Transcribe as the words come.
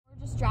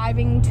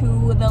driving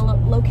to the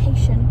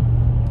location.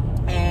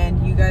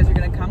 And you guys are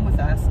gonna come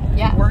with us.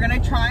 Yeah. We're gonna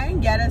try and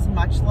get as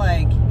much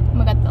like Oh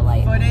my god, the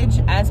light.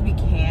 footage as we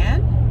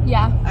can.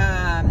 Yeah.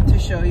 To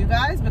show you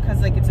guys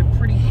because like it's a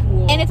pretty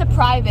cool. And it's a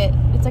private.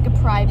 It's like a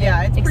private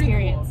it's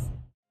experience.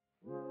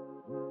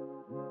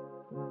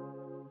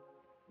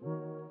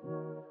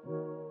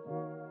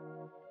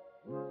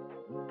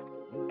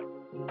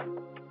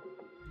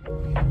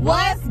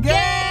 What's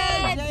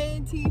good?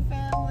 J&T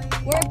family.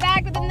 We're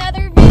back with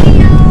another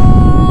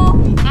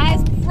video.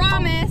 As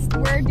promised,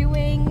 we're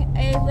doing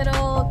a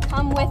little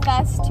come with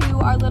us to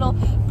our little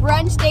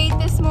brunch date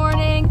this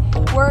morning.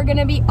 We're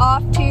gonna be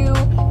off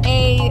to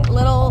a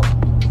little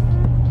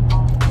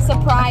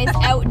surprise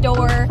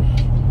outdoor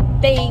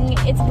thing.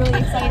 It's really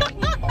exciting.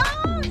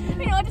 I don't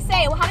know what to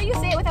say. Well, how do you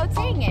say it without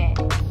saying it?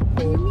 What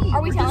do you mean?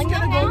 Are we telling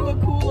just them gonna now? go to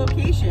a cool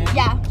location.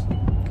 Yeah.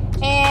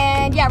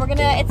 And yeah,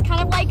 it's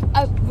kind of like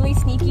a really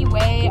sneaky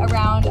way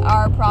around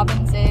our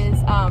province's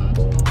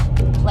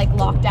like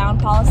lockdown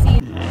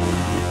policy.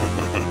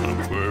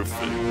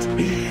 Perfect.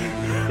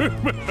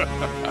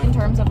 In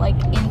terms of like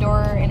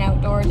indoor and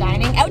outdoor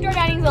dining. Outdoor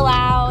dining's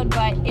allowed,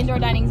 but indoor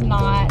dining's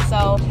not.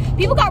 So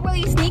people got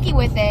really sneaky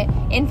with it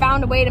and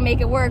found a way to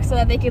make it work so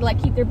that they could like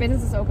keep their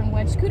businesses open,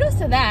 which kudos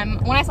to them.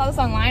 When I saw this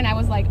online, I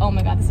was like, oh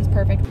my god, this is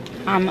perfect.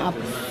 I'm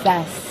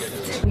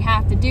obsessed. We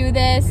have to do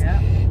this.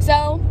 Yeah.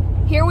 So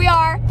here we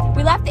are.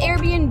 We left the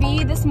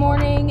Airbnb this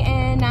morning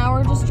and now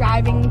we're just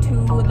driving to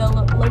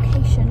the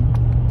location.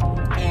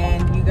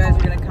 And you guys are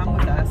gonna come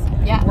with us.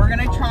 Yeah. We're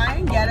gonna try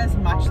and get as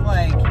much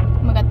like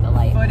Oh my god, the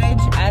light. footage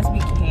as we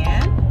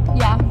can.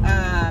 Yeah.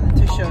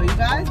 To show you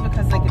guys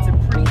because like it's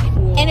a pretty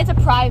cool. And it's a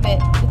private.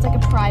 It's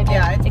like a private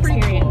it's pretty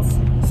experience.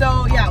 cool.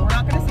 So yeah, we're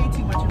not gonna say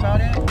too much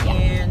about it.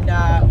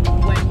 Yeah.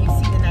 And when you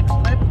see the next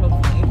clip,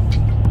 hopefully,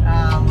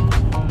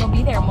 We'll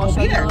be there and we'll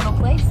show you the little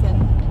place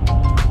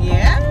and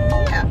yeah.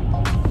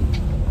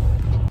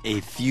 A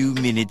few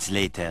minutes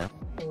later.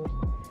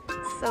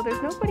 so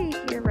there's nobody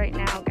here right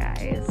now,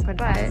 guys.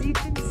 But as you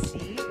can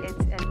see, it's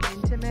an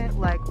intimate,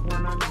 like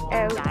one-on-one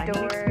Outdoor,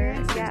 dining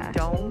experience. yeah. There's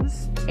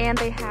domes. And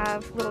they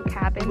have little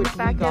cabins Which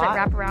back we there that got.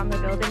 wrap around the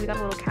building. We got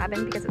a little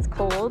cabin because it's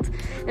cold.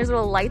 There's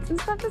little lights and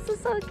stuff. This is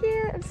so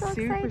cute. I'm so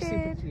excited.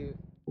 Super cute.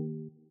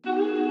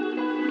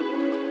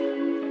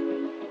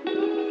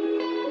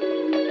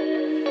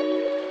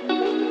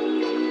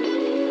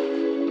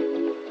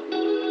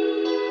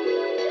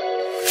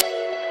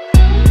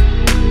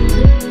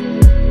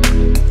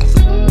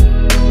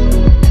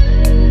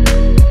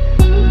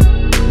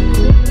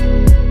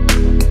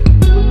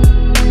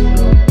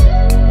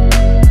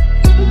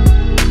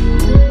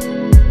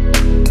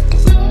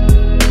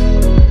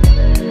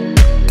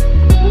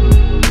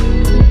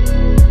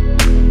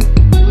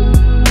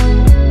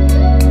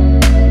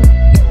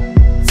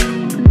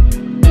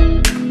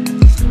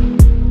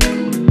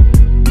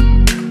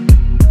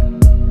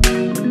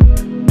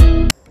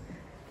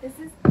 This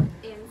is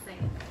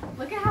insane.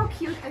 Look at how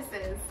cute this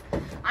is.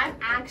 I'm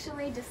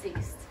actually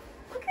deceased.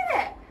 Look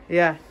at it.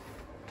 Yeah.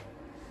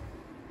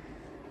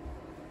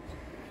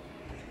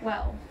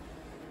 Well.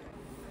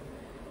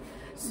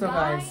 So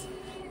guys,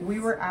 we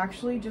were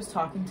actually just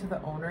talking to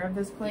the owner of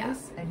this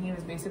place, and he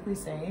was basically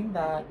saying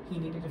that he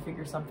needed to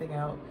figure something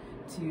out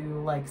to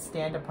like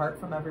stand apart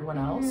from everyone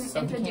else. So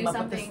and he to came do up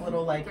with this something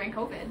little like during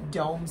COVID.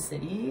 dome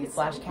city It's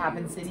slash so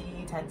cabin cute.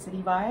 city, tent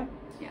city vibe.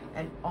 Yeah.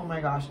 And oh my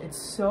gosh, it's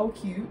so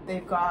cute.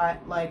 They've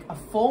got like a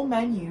full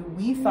menu.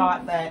 We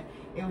thought that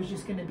it was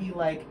just gonna be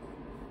like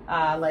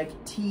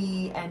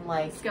tea and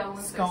like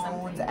Scones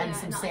or and something. some not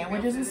like real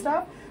sandwiches and food.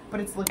 stuff. But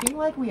it's looking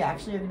like we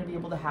actually are gonna be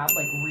able to have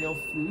like real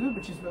food,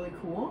 which is really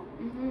cool.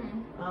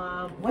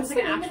 What's It's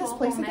the like name of this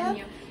place whole again?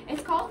 menu.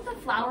 It's called the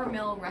Flour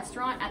Mill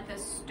Restaurant at the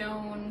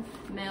Stone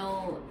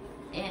Mill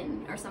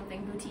Inn or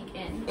something, boutique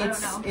inn. I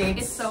don't know.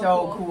 It's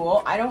so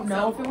cool. I don't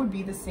know if it would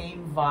be the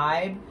same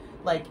vibe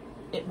like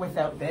it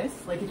without this.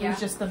 Like if it was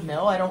just the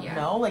mill, I don't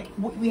know. Like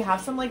we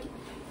have some like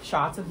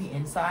shots of the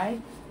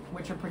inside,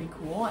 which are pretty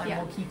cool, and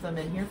we'll keep them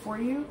in here for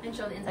you And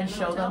show the inside and of the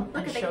show hotel.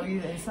 them and show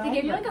you the inside. They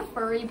gave you but like a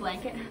furry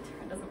blanket.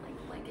 Tara doesn't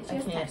like blankets. She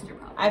has texture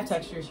problems. I have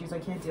texture issues. I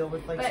can't deal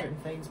with like certain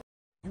things.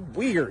 You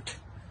weird,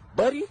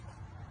 buddy.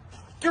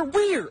 You're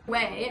weird.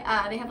 Way.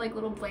 They have like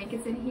little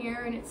blankets in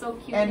here, and it's so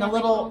cute. And They a have,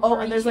 like, little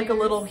furry and there's like a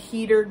little chairs.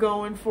 heater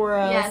going for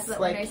us. Yeah, so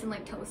that like we're nice and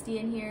like toasty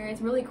in here.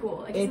 It's really cool.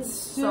 Like, it's this is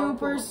so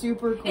super cool.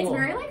 super cool. It's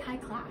very like high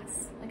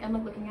class. Like I'm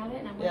like looking at it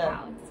and I'm like,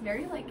 wow, it's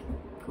very like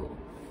cool.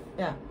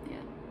 Yeah. Yeah.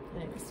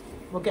 Anyways,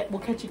 we'll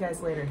catch you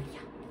guys later.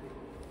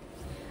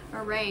 Yeah.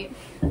 All right.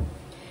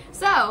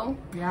 So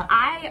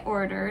I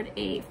ordered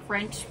a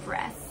French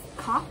press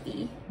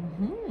coffee.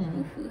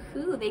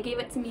 They gave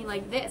it to me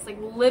like this. Like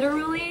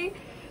literally,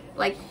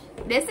 Like,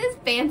 this is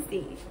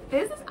fancy.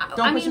 This is.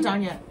 Don't push it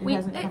down yet. It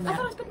hasn't I come thought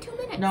yet. it's been 2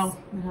 minutes. No,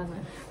 it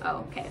hasn't. Oh,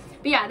 okay.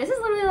 But yeah, this is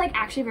literally like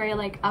actually very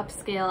like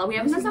upscale. We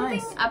haven't done something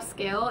nice.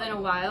 upscale in a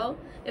while.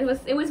 It was.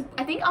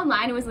 I think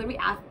online it was literally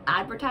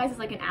advertised as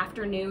like an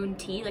afternoon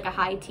tea, like a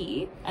high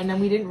tea. And then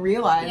we didn't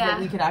realize Yeah. that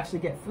we could actually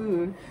get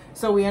food,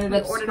 so we ended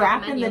up ordered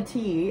off the scrapping the menu.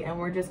 tea, and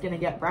we're just gonna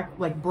get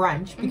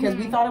brunch because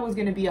we thought it was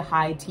gonna be a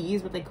high tea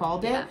is what they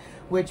called it, Yeah.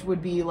 which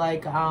would be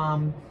like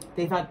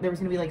they thought there was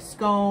gonna be like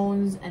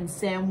scones and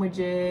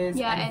sandwiches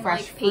and fresh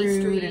like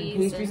fruit and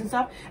pastries and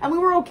stuff, and we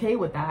were okay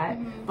with that,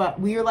 Mm-hmm. but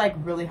we were like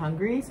really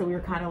hungry, so we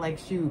were kind of like,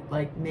 shoot,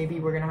 like maybe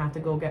we're gonna have to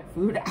go get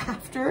food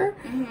after.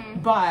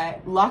 Mm-hmm.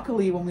 But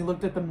luckily when we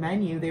looked at the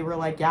menu, they were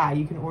like, yeah,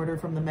 you can order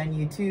from the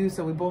menu too,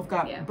 so we both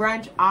got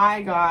brunch.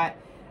 I got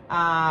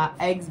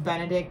eggs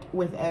Benedict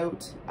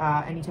without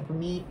any type of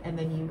meat, and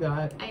then you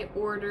got... I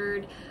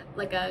ordered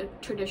like a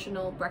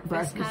traditional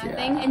breakfast kind of yeah.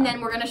 thing, and then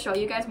we're gonna show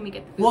you guys when we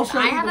get the food. We'll show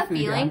I you have the a food,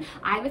 feeling. yeah.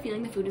 I have a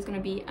feeling the food is gonna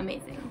be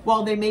amazing.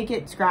 Well, they make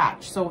it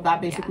scratch, so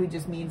that basically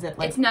just means that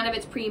like It's none of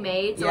it's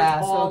pre-made, so yeah,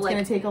 it's all so it's like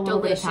gonna take a little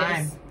delicious. bit of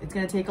time. It's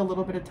gonna take a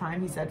little bit of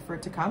time, he said, for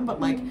it to come,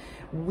 but like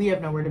we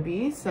have nowhere to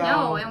be, so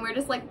No, and we're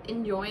just like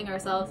enjoying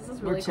ourselves. This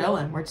is really we're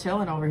chilling. cool. We're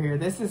chilling over here.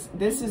 This is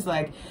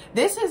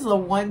the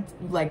one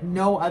like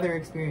no other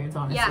experience,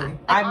 honestly. Yeah,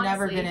 I've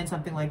never honestly. been in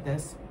something like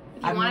this.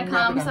 If you want to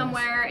come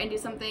somewhere and do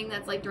something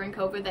that's like during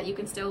COVID that you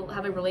can still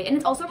have a really, and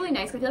it's also really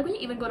nice because I feel like when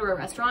you even go to a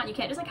restaurant, you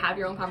can't just like have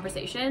your own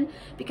conversation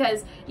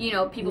because you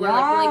know people are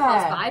like really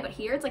close by, but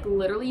here it's like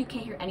literally you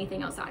can't hear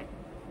anything outside.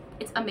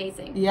 It's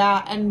amazing.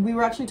 Yeah, and we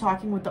were actually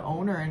talking with the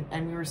owner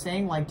and we were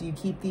saying like, do you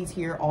keep these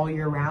here all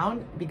year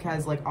round?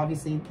 Because like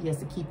obviously he has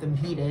to keep them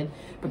heated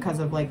because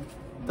of like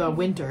the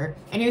winter.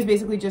 And he was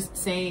basically just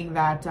saying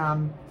that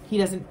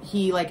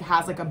he like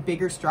has like a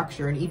bigger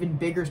structure, an even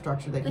bigger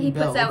structure that he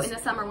builds. Puts out in the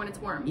summer when it's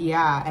warm.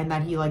 Yeah, and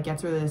that he like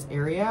gets rid of this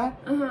area.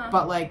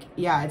 But like,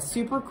 yeah, it's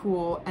super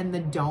cool, and the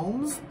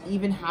domes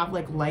even have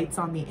like lights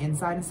on the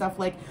inside and stuff.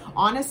 Like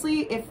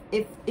honestly, if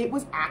it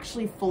was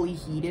actually fully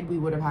heated, we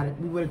would have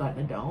gotten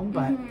a dome,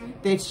 but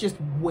it's just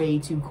way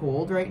too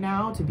cold right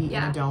now to be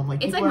in a dome.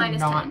 Like it's people like are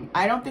not. -10.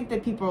 I don't think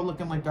that people are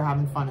looking like they're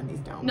having fun in these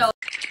domes. No.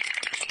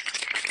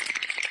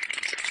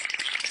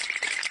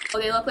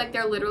 They look like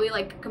they're literally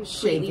like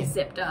completely Shaking.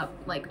 zipped up,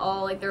 like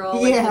all like they're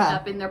all like zipped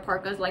up in their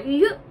parkas, like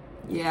yeah.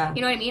 Yeah.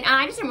 You know what I mean? And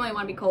I just didn't really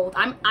want to be cold.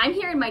 I'm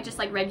here in my just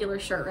like regular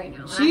shirt right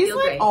now. And She's I feel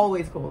like great.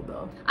 always cold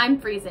though. I'm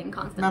freezing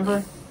constantly.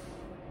 Remember?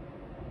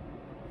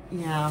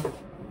 Yeah.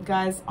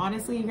 Guys,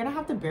 honestly, you're gonna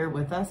have to bear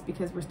with us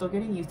because we're still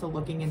getting used to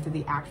looking into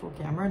the actual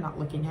camera, not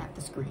looking at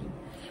the screen.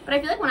 But I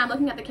feel like when I'm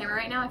looking at the camera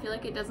right now, I feel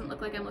like it doesn't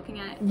look like I'm looking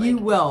at it. Like, You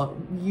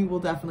will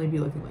definitely be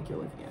looking like you're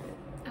looking at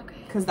it. okay.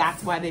 Because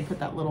that's why they put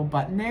that little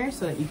button there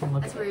so that you can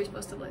look That's at where it. you're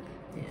supposed to look.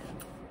 Yeah.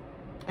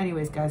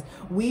 Anyways, guys,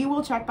 we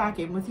will check back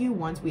in with you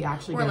once we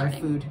actually We're get learning.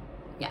 our food.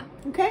 Yeah.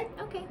 Okay?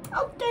 Okay.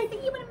 Okay. See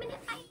you in a minute.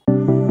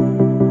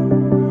 Bye.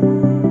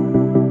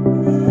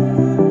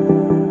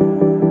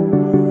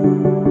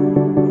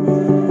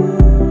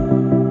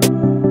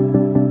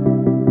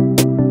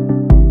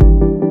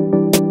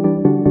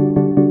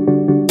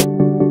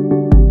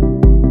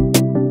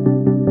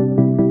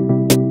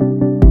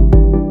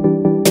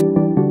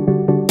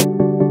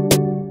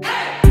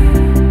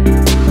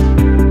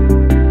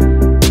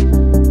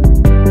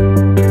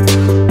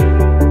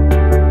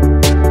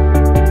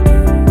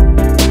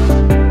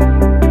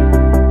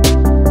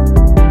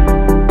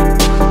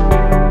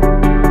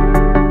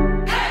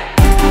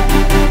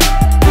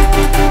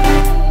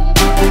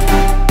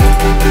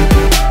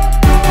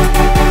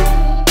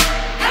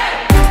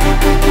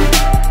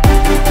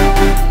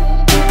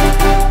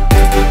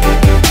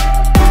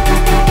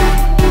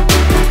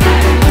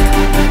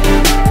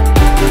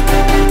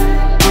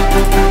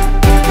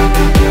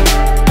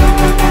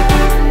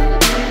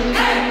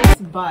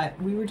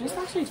 But we were just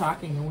actually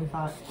talking and we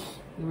thought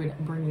we would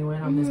bring you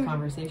in on this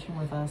conversation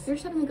with us. We're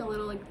just having like a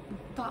little like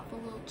thoughtful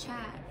little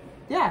chat.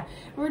 Yeah,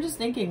 we were just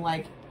thinking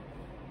like,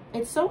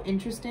 it's so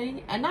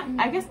interesting, and not,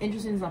 I guess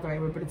interesting is not the right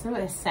word, but it's so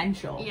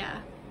essential Yeah.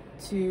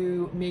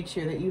 to make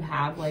sure that you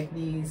have like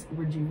these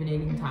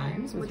rejuvenating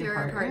times with your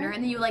partner.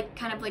 and then you like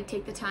kind of like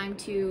take the time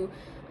to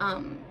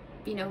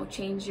you know,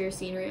 change your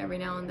scenery every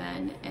now and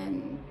then,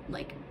 and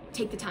like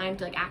take the time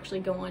to like actually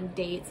go on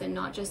dates and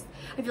not just,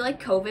 I feel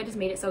like COVID has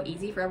made it so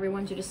easy for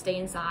everyone to just stay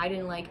inside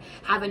and like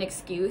have an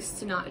excuse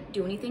to not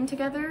do anything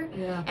together.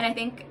 Yeah. And I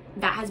think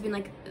that has been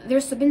like,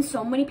 there's been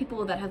so many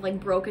people that have like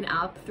broken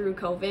up through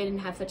COVID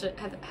and have such a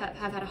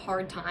have had a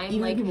hard time,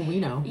 Even like people we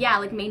know. yeah,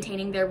 like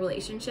maintaining their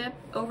relationship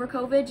over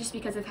COVID just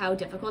because of how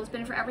difficult it's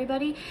been for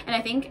everybody. And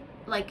I think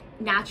like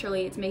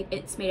naturally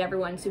it's made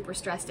everyone super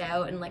stressed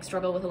out and like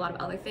struggle with a lot of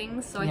other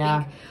things. So I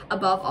think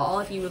above all,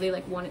 if you really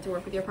like want it to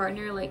work with your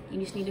partner, like you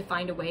just need to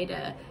find a way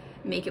to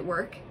make it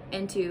work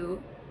and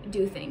to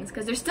do things,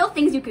 because there's still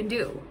things you can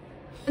do.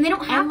 And they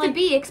don't have to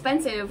be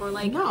expensive or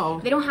like,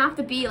 they don't have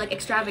to be like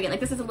extravagant.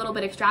 Like this is a little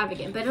bit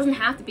extravagant, but it doesn't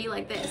have to be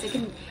like this. It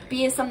can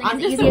be something as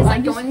easy as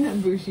like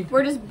going, bougie.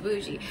 we're just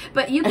bougie.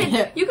 But you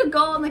could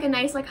go on like a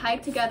nice like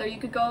hike together. You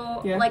could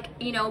go like,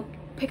 you know,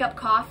 pick up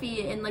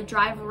coffee and like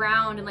drive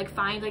around and like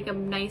find like a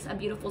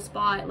beautiful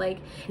spot, like,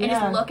 and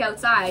just look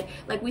outside.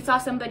 Like we saw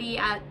somebody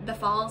at the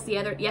falls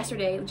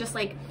yesterday just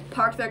like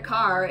parked their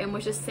car and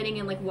was just sitting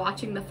and like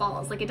watching the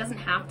falls. Like it doesn't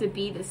have to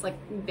be this like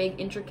big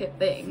intricate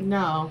thing.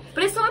 No.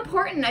 But it's so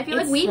important. I feel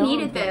like we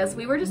needed this.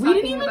 We were just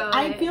talking about it.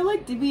 I feel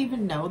like, did we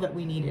even know that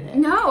we needed it?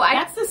 No.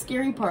 That's the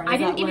scary part. I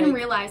didn't even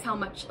realize how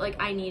much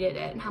like I needed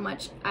it and how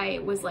much I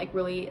was like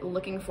really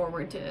looking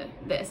forward to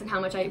this and how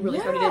much I really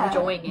started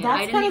enjoying it.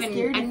 That's I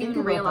didn't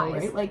even realize.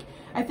 realize. Right? Like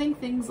I think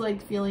things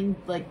like feeling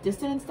like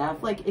distant and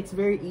stuff, like it's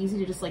very easy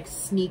to just like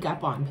sneak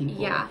up on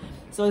people. Yeah.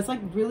 So it's like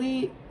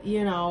really,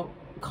 you know,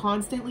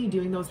 constantly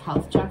doing those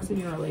health checks in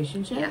your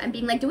relationship. Yeah, and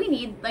being like, do we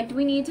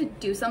need to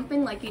do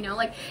something, like, you know,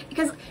 like,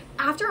 because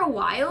after a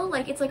while,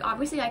 like, it's like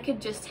obviously I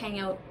could just hang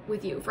out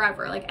with you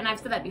forever, like, and I've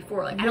said that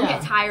before, like I don't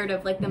get tired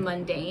of like the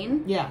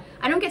mundane. Yeah,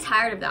 I don't get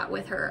tired of that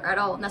with her at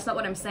all, and that's not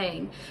what I'm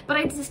saying, but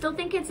I still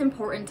think it's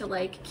important to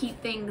like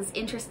keep things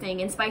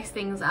interesting and spice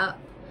things up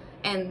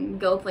and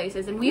go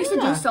places. And we used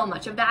to do so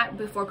much of that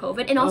before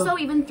COVID, and also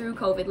even through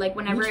COVID, like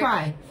whenever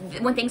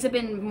when things have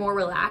been more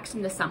relaxed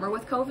in the summer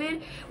with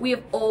COVID, we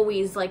have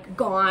always like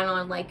gone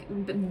on like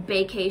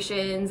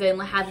vacations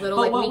and had little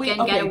like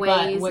weekend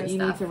getaways. But what and you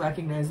stuff. need to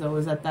recognize though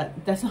is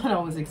that's not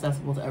always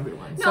accessible to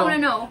everyone.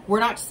 No. We're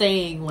not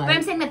saying like. But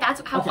I'm saying that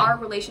that's how our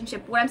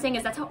relationship. What I'm saying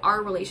is that's how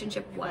our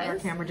relationship was. Our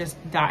camera just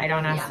died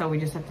on us, so we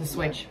just have to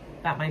switch.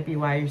 That might be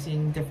why you're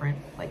seeing different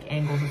like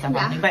angles and stuff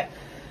happening, but.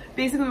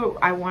 Basically,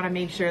 I want to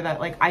make sure that,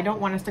 like, I don't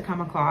want us to come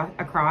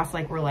across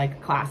like we're,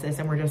 like, classist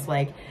and we're just,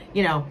 like,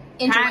 you know,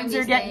 times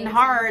are getting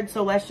hard,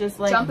 so let's just,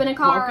 like, jump in a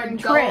car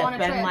and go on a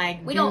trip. And,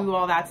 like, do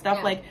all that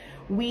stuff. Like,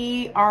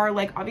 we are,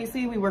 like,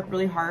 obviously we work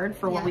really hard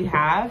for what we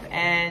have,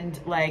 and,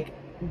 like,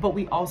 but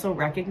we also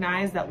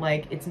recognize that,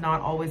 like, it's not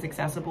always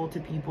accessible to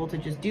people to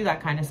just do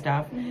that kind of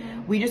stuff.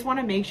 We just want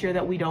to make sure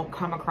that we don't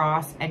come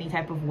across any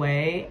type of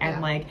way,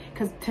 and, like,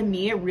 because to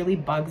me, it really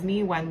bugs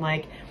me when,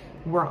 like,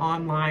 we're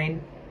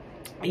online,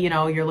 you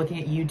know, you're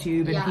looking at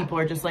YouTube and people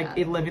are just like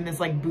living this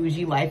like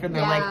bougie life, and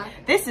they're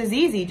like, this is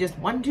easy, just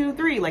 1, 2,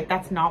 3. Like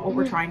that's not what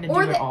we're trying to do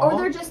at all.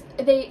 Or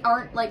they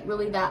aren't like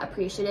really that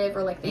appreciative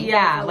or like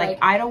thankful for, like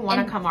I don't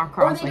want to come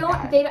across like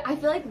that. I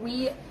feel like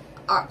we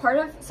are part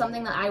of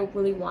something that I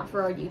really want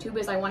for our YouTube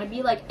is I want to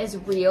be like as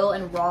real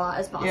and raw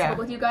as possible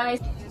with you guys.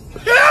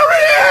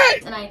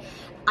 And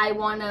I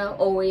want to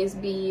always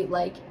be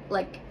like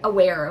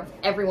aware of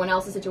everyone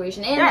else's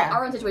situation and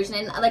our own situation.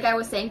 And like I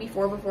was saying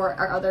before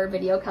our other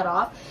video cut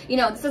off, you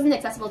know, this isn't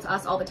accessible to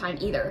us all the time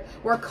either.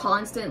 We're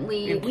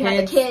constantly, we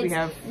have the kids,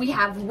 we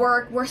have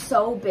work, we're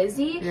so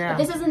busy. But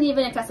this isn't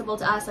even accessible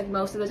to us like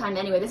most of the time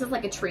anyway. This is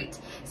like a treat.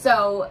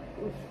 So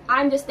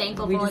I'm just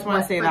thankful for just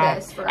want to say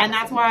that. And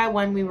that's why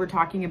when we were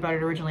talking about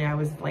it originally, I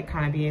was like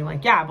kind of being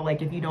like, yeah, but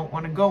like if you don't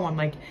want to go on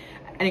like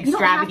an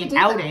extravagant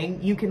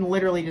outing, you can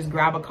literally just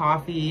grab a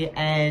coffee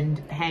and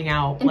hang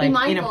out and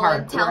like in a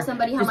park. Tell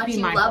somebody how much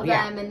you love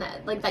them and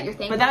that like that you're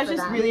thankful. But that was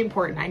just really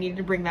important. I needed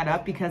to bring that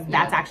up because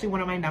that's actually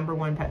one of my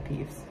 #1 pet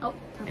peeves. Oh,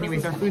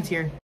 anyways, our food's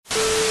here.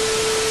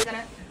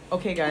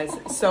 Okay, guys,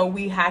 so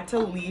we had to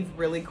leave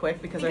really quick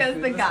because the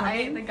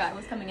guy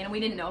was coming in and we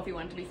didn't know if he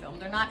wanted to be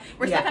filmed or not.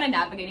 We're still kind of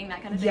navigating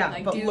that kind of thing. Yeah,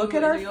 like, but look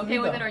at our food. Are you okay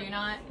with it or are you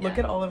not? Look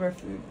at all of our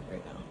food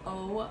right now.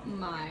 Oh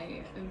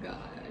my gosh.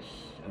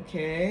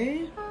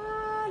 Okay.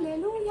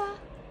 Hallelujah.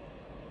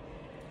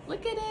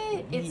 Look at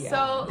it. It's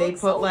so they put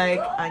so like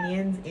good.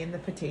 onions in the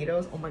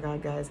potatoes. Oh my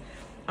god, guys.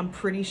 I'm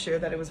pretty sure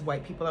that it was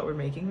white people that were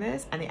making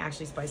this and they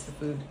actually spiced the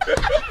food.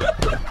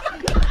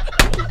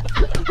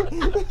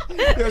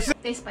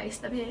 They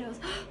spiced the potatoes.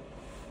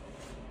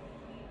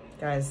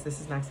 Guys, this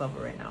is next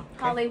level right now.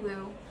 Okay?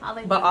 Hallelujah.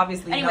 Hallelujah. But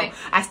obviously, no,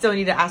 I still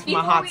need to ask for my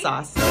hot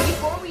sauce.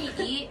 Before we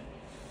eat,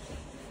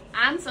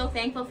 I'm so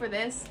thankful for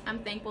this. I'm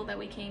thankful that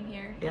we came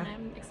here, and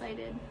I'm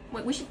excited.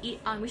 Wait, we should eat.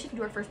 We should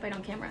do our first bite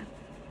on camera.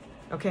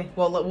 Okay.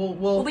 Well,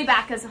 we'll be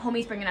back because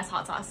homie's bringing us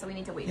hot sauce, so we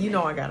need to wait. You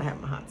know I gotta have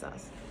my hot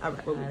sauce. All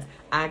right.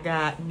 I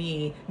got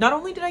me. Not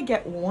only did I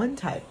get 1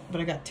 type, but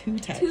I got 2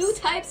 types. 2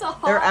 types of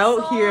hot They're out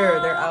sauce. here.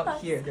 They're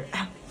out here. They're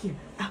out here.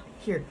 Out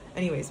here.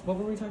 Anyways, what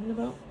were we talking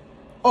about?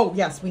 Oh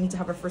yes, we need to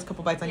have our first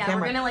couple bites on camera.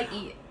 Yeah, we're gonna like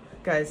eat,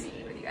 guys.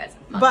 Eat with you guys.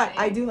 But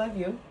I do love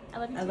you. I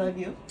love you. I love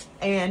you.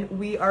 And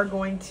we are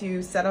going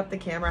to set up the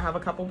camera, have a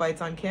couple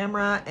bites on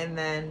camera, and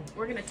then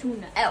we're gonna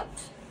tune out.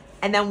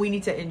 And then we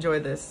need to enjoy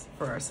this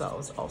for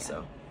ourselves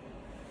also.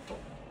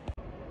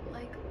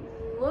 Like,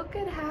 look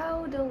at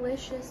how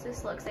delicious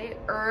this looks. They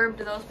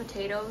herbed those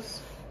potatoes.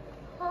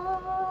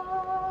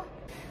 Oh.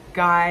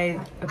 Guys,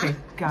 okay,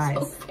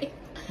 guys. So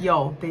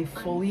yo, they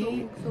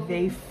fully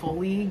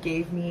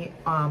gave me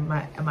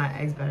my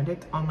eggs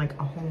Benedict on like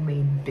a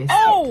homemade biscuit.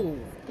 Oh!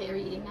 Okay, are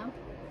you eating now?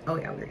 Oh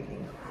yeah, we're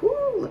eating.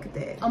 Whoo, look at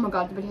that. Oh my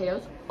god, the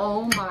potatoes.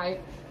 Oh my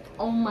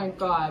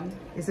god.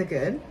 Is it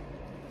good?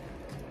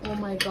 Oh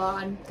my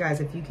god.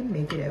 Guys, if you can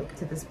make it out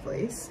to this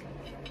place,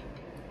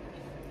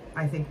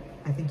 I think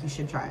you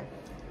should try it.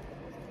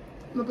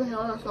 The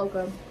potatoes are so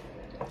good.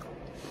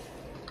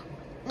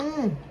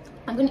 Mmm.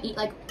 I'm gonna eat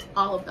like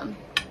all of them.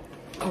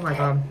 Oh my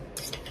god.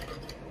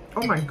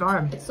 Oh my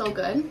god. It's so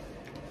good.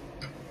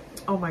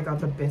 Oh my god,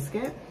 the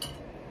biscuit.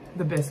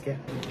 The biscuit.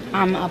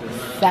 I'm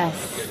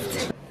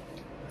obsessed.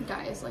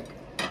 Guys, like.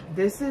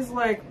 This is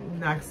like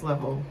next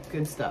level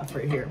good stuff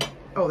right here.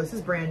 Oh, this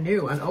is brand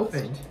new,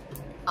 unopened.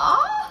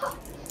 Oh!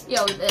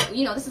 Yo,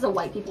 you know, this is a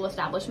white people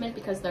establishment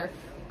because their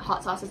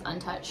hot sauce is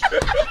untouched.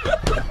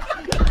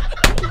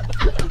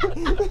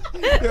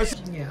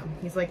 Yeah,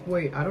 he's like,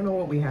 wait, I don't know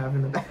what we have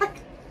in the back.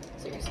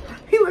 Seriously.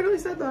 He literally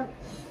said that.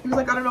 He was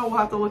like, I don't know, we'll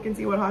have to look and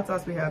see what hot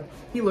sauce we have.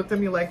 He looked at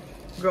me like,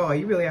 girl, are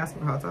you really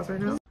asking for hot sauce right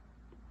now?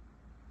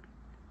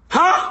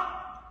 Huh?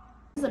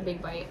 This is a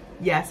big bite.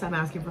 Yes, I'm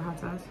asking for hot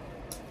sauce.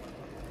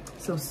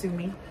 So sue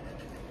me.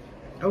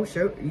 Oh,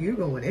 shoot, you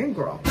going in,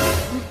 girl.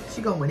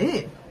 She going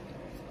in.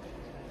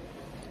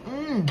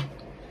 Mmm.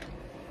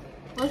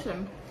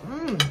 Listen,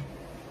 Mmm.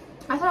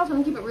 I thought I was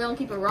gonna keep it real and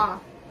keep it raw.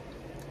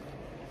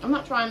 I'm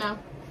not trying to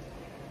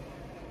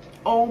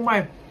Oh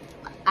my.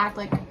 act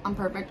like I'm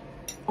perfect.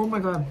 Oh my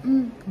god.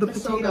 The They're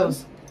so potatoes.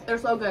 good. They're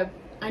so good.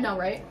 I know,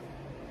 right?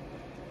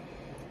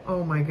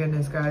 Oh my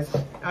goodness, guys.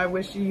 I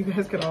wish you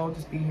guys could all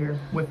just be here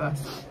with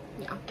us.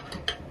 Yeah.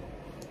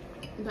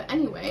 But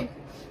anyway,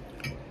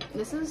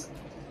 this is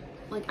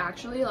like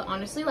actually,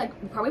 honestly, like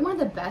probably one of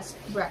the best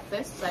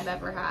breakfasts I've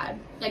ever had.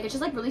 Like it's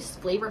just like really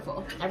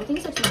flavorful.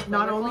 Everything's like so flavorful.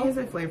 Not only is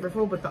it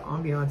flavorful, but the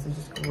ambiance is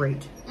just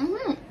great.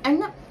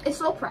 And it's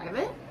so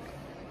private.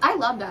 I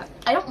love that.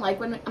 I don't like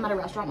when I'm at a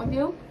restaurant with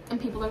you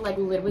and people are like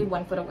literally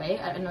 1 foot away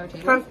at another table.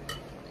 Because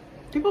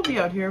people be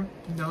out here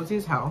nosy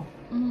as hell,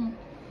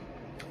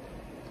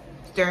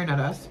 staring at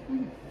us,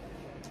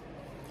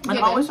 and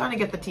always trying to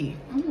get the tea.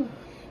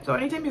 So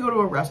anytime you go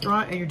to a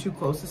restaurant and you're too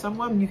close to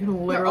someone, you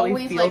can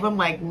literally feel them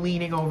like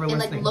leaning over, and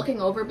listening, like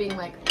looking over, being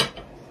like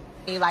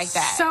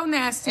that. So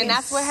nasty. And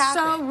that's what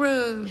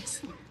happened.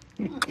 So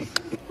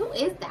rude. who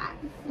is that?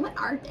 What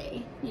are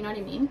they? You know what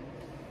I mean?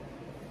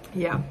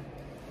 Yeah.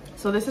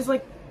 So this is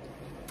like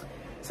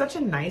such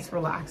a nice,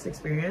 relaxed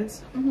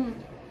experience.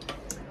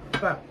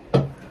 But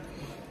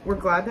we're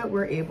glad that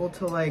we're able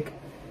to like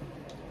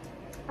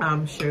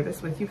share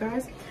this with you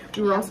guys.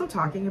 We were also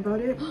talking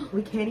about it.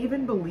 We can't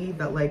even believe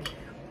that like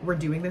we're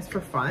doing this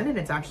for fun and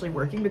it's actually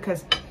working,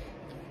 because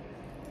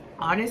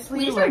honestly,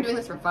 We just started doing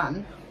this for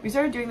fun. We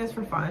started doing this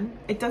for fun.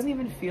 It doesn't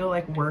even feel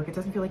like work. It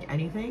doesn't feel like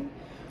anything.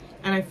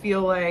 And I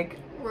feel like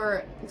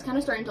it's kind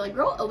of starting to like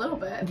grow a little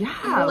bit. Yeah,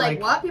 People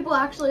like what? People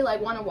actually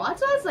like want to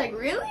watch us? Like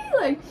really?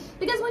 Like,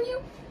 because when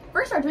you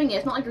first start doing it,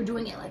 it's not like you're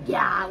doing it like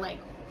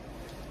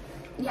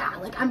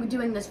like I'm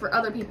doing this for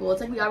other people.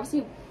 It's like we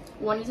obviously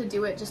wanted to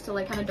do it just to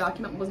like kind of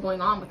document what was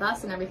going on with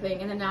us and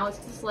everything. And then now it's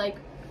just like,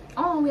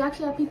 oh, we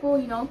actually have people,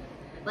 you know,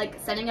 like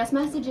sending us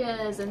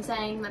messages and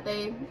saying that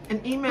they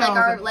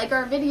like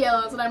our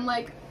videos, and I'm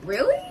like,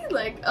 really?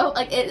 Like, oh,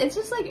 like it's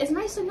just like, it's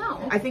nice to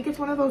know. I think it's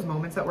one of those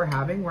moments that we're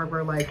having where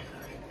we're like,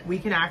 we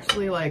can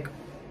actually like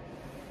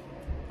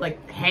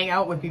hang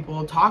out with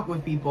people, talk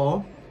with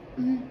people,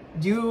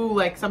 do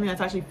like something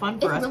that's actually fun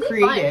for us, really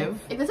creative.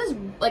 Fun. If this is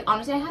like,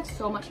 honestly, I have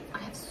so much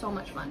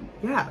fun.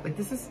 Yeah, like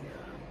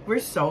we're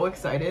so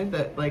excited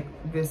that like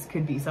this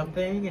could be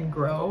something and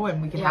grow,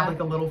 and we can have like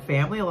a little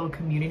family, a little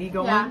community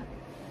going. Yeah.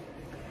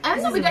 And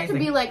so we get to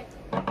be like,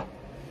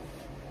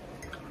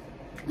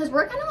 because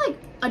we're kind of like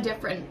a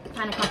different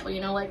kind of couple, you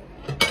know, like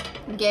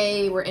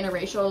gay, we're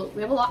interracial,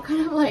 we have a lot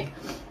kind of like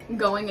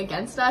going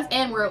against us,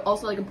 and we're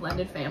also like a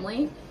blended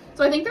family.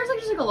 So I think there's like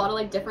just like a lot of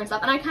like different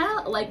stuff, and I kind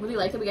of like really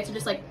like that we get to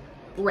just like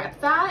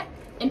rep that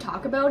and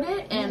talk about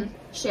it and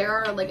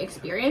share our like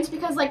experience,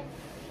 because like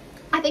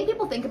I think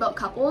people think about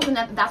couples, and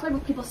that's why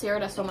people stare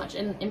at us so much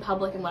in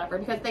public and whatever,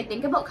 because they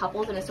think about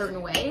couples in a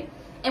certain way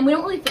and we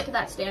don't really fit to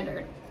that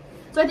standard.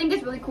 So I think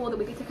it's really cool that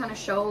we get to kind of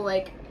show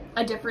like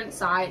a different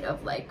side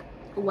of like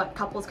what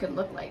couples can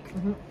look like.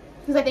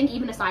 Because I think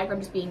even aside from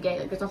just being gay,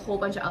 like there's a whole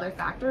bunch of other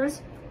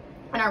factors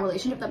in our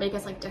relationship that make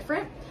us like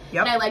different.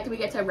 And I like that we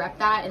get to rep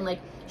that and like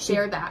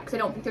share that, because I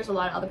don't think there's a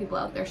lot of other people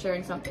out there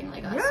sharing something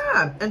like us.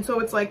 Yeah, and so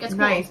it's like, it's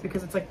nice cool,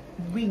 because it's like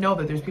we know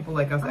that there's people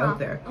like us out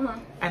there,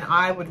 and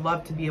I would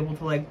love to be able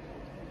to like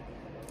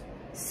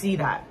see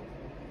that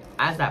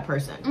as that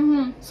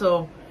person.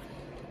 So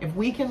if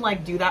we can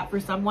like do that for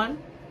someone,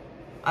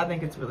 I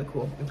think it's really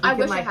cool. I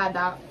wish I had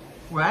that.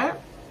 Right?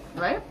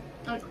 Like,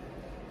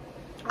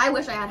 I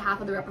wish I had half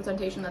of the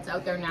representation that's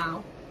out there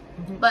now.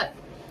 But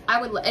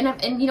I would,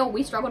 and you know,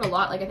 we struggled a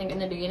lot, like I think in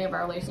the beginning of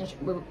our relationship,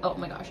 oh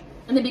my gosh,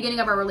 in the beginning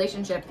of our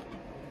relationship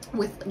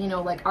with, you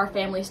know, like our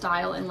family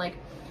style and like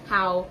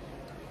how,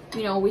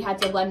 you know, we had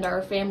to blend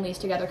our families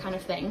together kind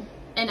of thing.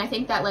 And I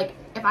think that like,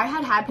 if I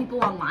had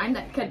people online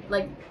that could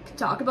like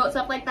talk about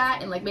stuff like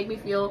that and like make me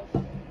feel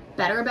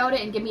better about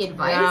it and give me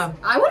advice,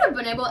 I would have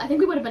been able, I think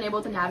we would have been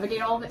able to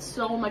navigate all of it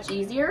so much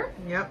easier.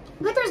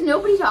 Like there's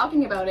nobody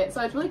talking about it,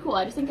 so it's really cool.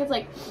 I just think it's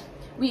like,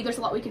 there's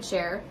a lot we could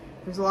share.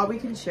 There's a lot we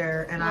can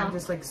share, and I'm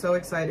just like so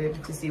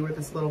excited to see where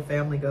this little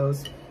family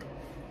goes.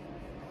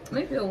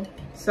 Me too.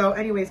 So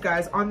anyways,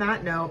 guys, on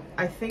that note,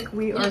 I think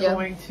we are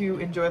going to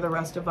enjoy the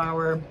rest of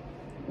our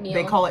meal.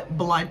 They call it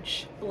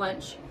brunch.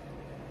 Brunch,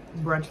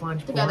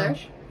 lunch, together.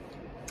 brunch.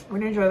 we're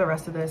gonna enjoy the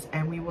rest of this,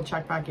 and we will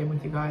check back in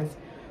with you guys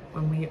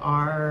when we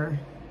are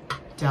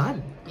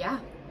done. Yeah.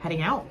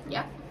 Heading out.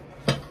 Yeah.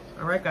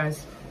 All right,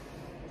 guys.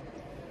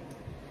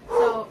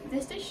 So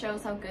this just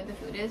shows how good the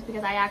food is,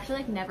 because I actually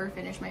like never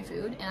finish my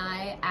food, and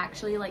I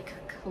actually like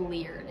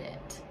cleared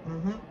it.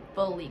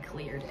 Fully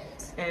cleared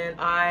it. And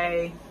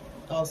I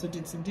also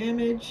did some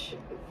damage.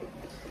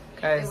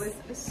 Guys, it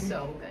was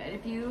so good.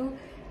 If you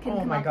can oh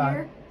come my up God.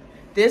 here,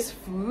 This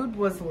food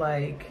was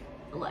like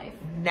life.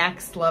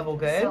 next level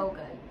good. So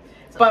good.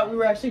 So But good. we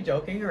were actually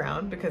joking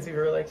around because we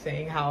were like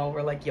saying how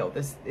we're like, yo,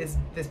 this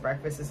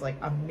breakfast is like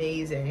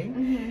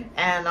amazing.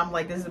 And I'm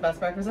like, this is the best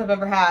breakfast I've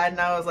ever had. And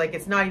I was like,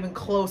 it's not even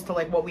close to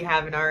like what we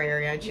have in our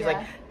area. And she's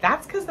like,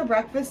 that's because the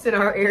breakfasts in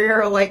our area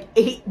are like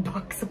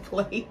 $8 a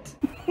plate.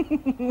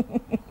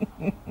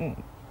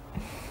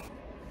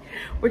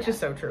 Which is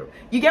so true.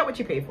 You get what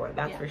you pay for,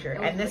 that's for sure.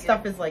 And this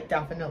stuff is like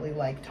definitely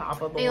like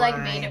top of the line. They like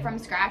made it from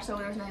scratch, so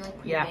there was nothing like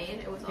pre-made.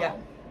 It was all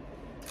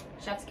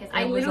chef's kiss.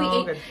 I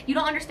literally ate. You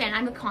don't understand.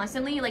 I'm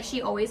constantly like,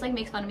 she always like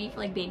makes fun of me for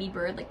like baby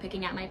bird like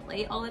picking at my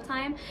plate all the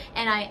time,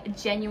 and I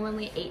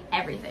genuinely ate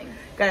everything.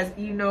 Guys,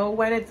 you know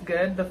when it's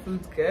good, the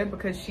food's good,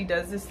 because she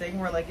does this thing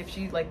where like if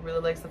she like really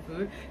likes the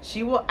food,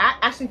 she will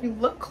actually, if you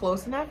look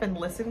close enough and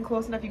listen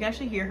close enough, you can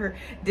actually hear her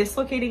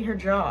dislocating her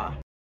jaw.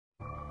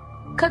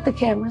 Cut the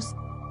cameras.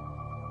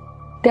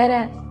 Dead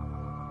ass.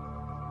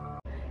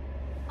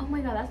 Oh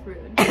my God, that's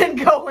rude. And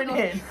going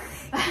in.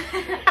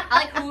 I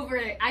like hoover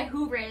it. I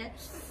hoover it.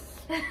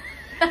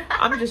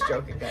 I'm just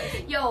joking,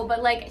 guys. Yo,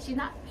 but like she's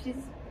not. She's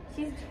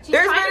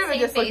there's trying kind of a to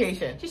save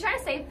dislocation. Face. She's trying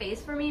to save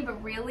face for me,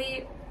 but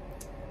really,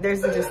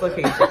 there's a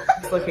dislocation.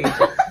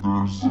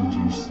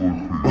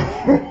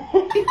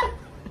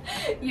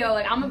 Yo,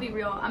 like I'm gonna be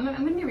real. I'm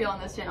gonna be real on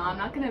this channel. I'm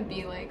not gonna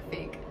be like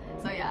fake.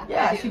 So yeah.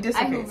 Yeah, she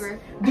dislocates.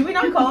 Do we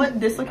not call it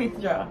dislocate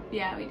the jaw?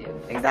 Yeah, we do.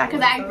 Exactly.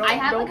 Because I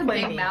have like a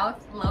big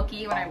mouth,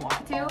 low-key, when I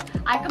want to.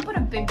 I can put a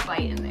big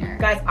bite in there.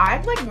 Guys,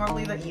 I'm like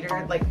normally the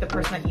eater, like the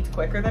person that eats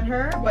quicker than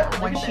her. But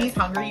when she's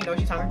hungry, you know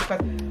she's hungry,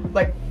 because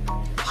like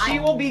she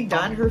will be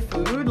done her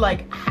food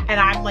like, and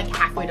I'm like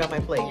halfway down my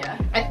plate. Yeah.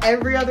 And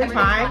every other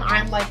time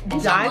I'm like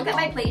and done. She'll look at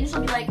my plate and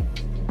she'll be like,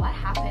 "What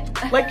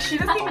happened?" Like she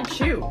doesn't even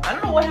chew. I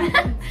don't know what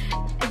happened.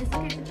 I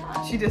dislocated the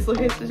jaw. She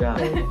dislocates the jaw.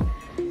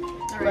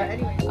 But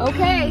anyway.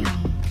 Okay.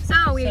 So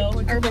we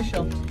are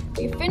official.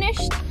 We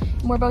finished.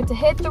 And we're about to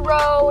hit the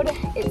road.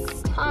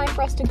 It's time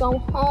for us to go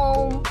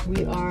home.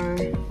 We are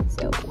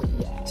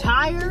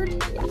tired.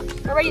 Yeah.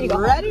 We're ready to go.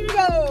 Ready to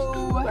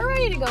go. We're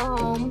ready to go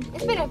home.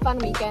 It's been a fun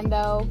weekend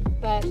though.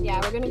 But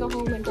yeah, we're gonna go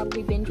home and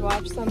probably binge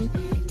watch some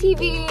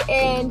TV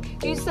and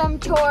do some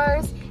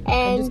chores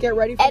and just get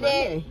ready for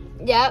Monday.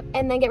 Yep,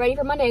 and then get ready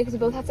for Monday, because we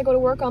both have to go to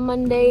work on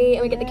Monday,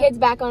 and we get the kids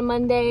back on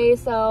Monday,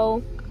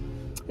 so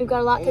we've got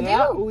a lot to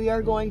do. We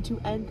are going to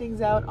end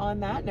things out on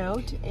that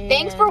note. And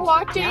thanks for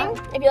watching.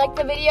 If you liked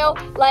the video,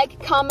 like,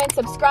 comment,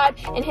 subscribe,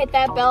 and hit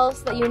that bell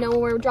so that you know when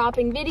we're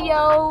dropping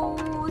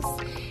videos.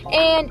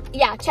 And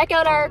yeah, check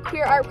out our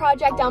queer art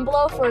project down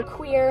below for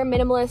queer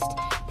minimalist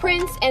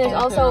prints, and there's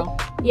also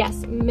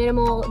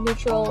minimal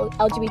neutral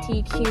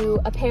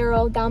LGBTQ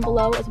apparel down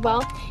below as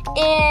well.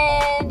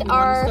 And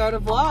our start a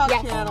vlog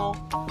channel.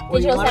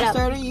 Digital setup.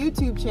 Start a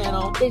YouTube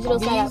channel. Digital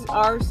setup. These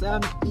are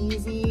some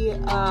easy,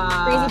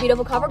 Breezy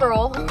Beautiful Cover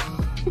Girl.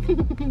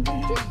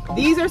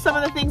 These are some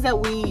of the things that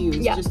we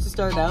use just to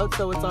start out,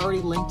 so it's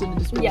already linked in the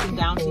description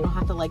down, so you don't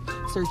have to like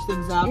search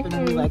things up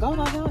and be like, oh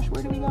my gosh,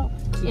 where do we go?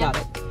 You got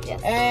it.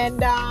 Yes.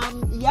 And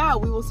yeah,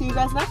 we will see you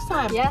guys next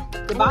time. Yeah.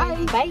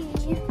 Goodbye.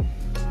 Bye.